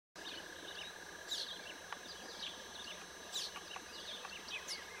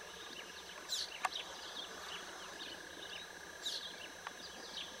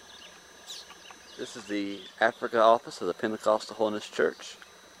This is the Africa office of the Pentecostal Holiness Church.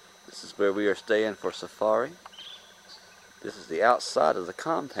 This is where we are staying for safari. This is the outside of the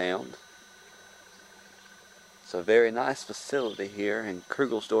compound. It's a very nice facility here in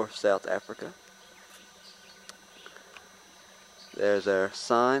Krugersdorp, South Africa. There's our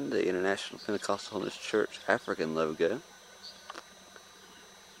sign, the International Pentecostal Holiness Church African logo.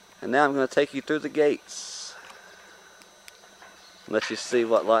 And now I'm going to take you through the gates and let you see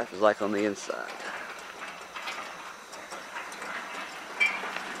what life is like on the inside.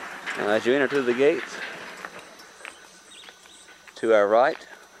 Now, as you enter through the gates, to our right,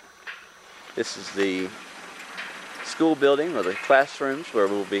 this is the school building or the classrooms where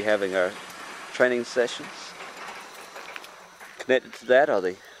we'll be having our training sessions. Connected to that are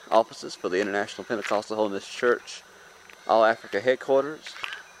the offices for the International Pentecostal Holiness Church All Africa headquarters.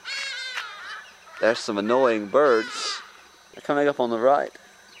 There's some annoying birds. Coming up on the right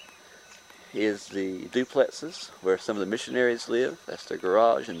is the duplexes where some of the missionaries live. That's their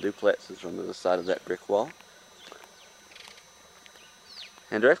garage and duplexes on the other side of that brick wall.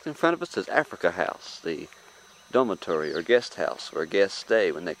 And directly in front of us is Africa House, the dormitory or guest house where guests stay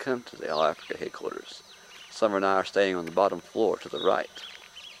when they come to the All Africa headquarters. Summer and I are staying on the bottom floor to the right.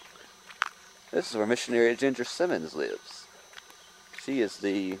 This is where missionary Ginger Simmons lives. She is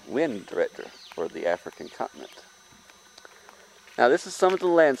the WIN director for the African continent. Now this is some of the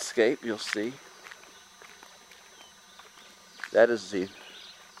landscape you'll see. That is the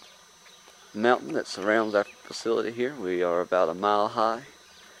mountain that surrounds our facility here. We are about a mile high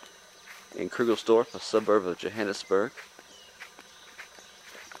in Krugersdorp, a suburb of Johannesburg.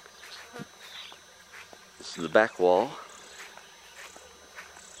 This is the back wall.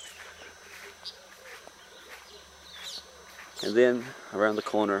 And then around the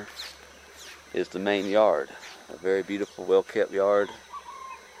corner is the main yard. A very beautiful, well-kept yard.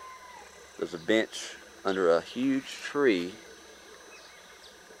 There's a bench under a huge tree.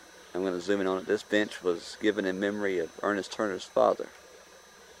 I'm going to zoom in on it. This bench was given in memory of Ernest Turner's father.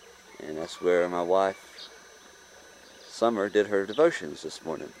 And that's where my wife, Summer, did her devotions this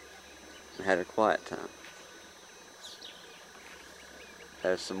morning and had her quiet time.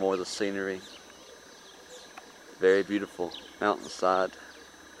 There's some more of the scenery. Very beautiful mountainside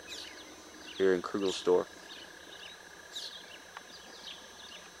here in Krugersdorp.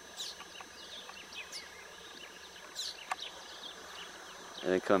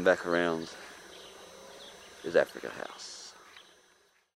 And then coming back around is Africa House.